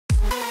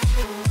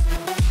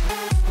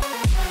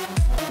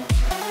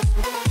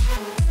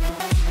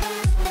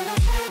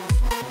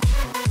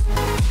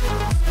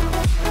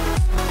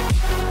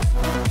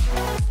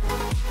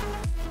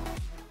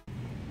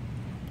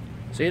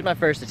So here's my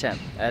first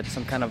attempt at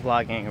some kind of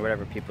vlogging or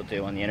whatever people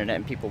do on the internet,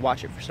 and people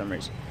watch it for some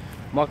reason.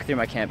 I'm walking through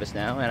my campus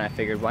now, and I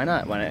figured why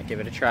not? Why not give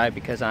it a try?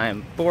 Because I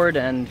am bored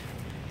and,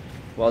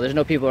 well, there's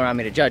no people around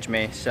me to judge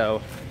me,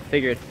 so I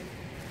figured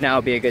now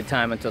would be a good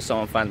time until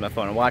someone finds my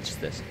phone and watches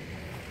this.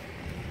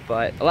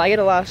 But I get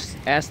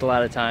asked a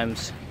lot of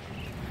times,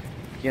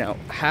 you know,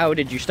 how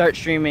did you start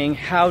streaming?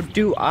 How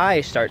do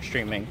I start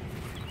streaming?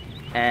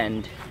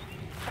 And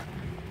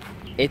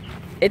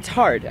it's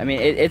hard. I mean,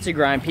 it's a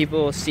grind.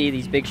 People see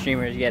these big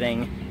streamers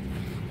getting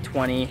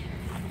 20,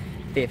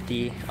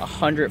 50,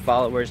 100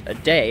 followers a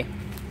day.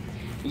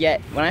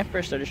 Yet, when I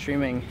first started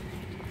streaming,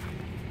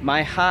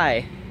 my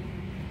high,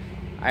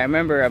 I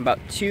remember about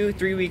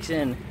 2-3 weeks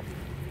in,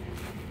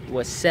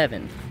 was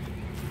 7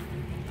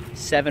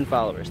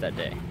 followers that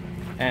day.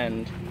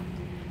 And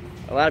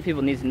a lot of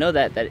people need to know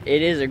that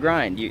it is a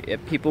grind.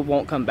 People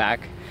won't come back,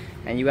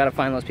 and you gotta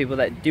find those people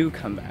that do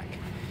come back.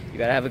 You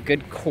gotta have a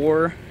good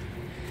core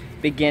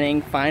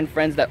beginning, find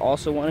friends that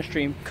also want to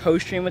stream,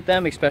 co-stream with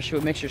them, especially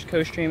with mixers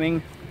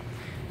co-streaming.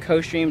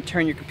 Co-stream,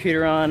 turn your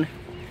computer on,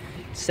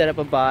 set up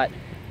a bot,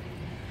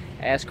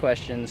 ask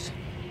questions,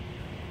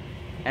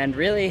 and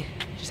really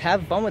just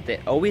have fun with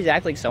it. Always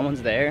act like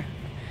someone's there.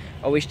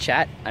 Always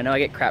chat. I know I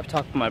get crap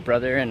talk from my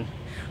brother and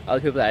other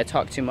people that I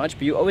talk too much,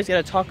 but you always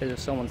gotta talk as if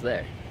someone's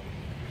there.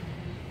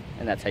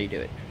 And that's how you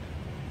do it.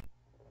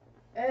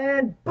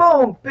 And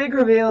boom, big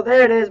reveal.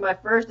 There it is, my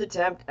first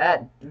attempt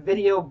at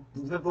video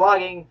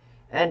vlogging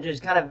and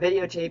just kind of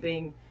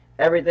videotaping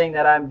everything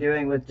that I'm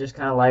doing with just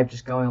kind of life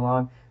just going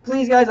along.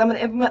 Please guys, I'm going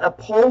to implement a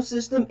poll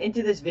system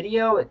into this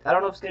video. I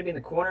don't know if it's going to be in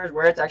the corners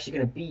where it's actually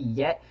going to be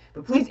yet,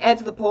 but please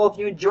answer the poll. If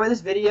you enjoy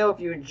this video, if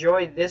you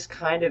enjoy this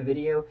kind of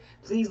video,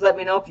 please let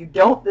me know. If you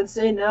don't, then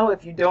say no.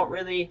 If you don't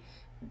really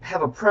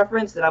have a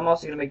preference, then I'm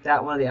also going to make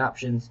that one of the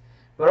options.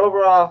 But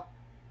overall,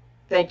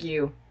 thank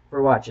you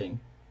for watching.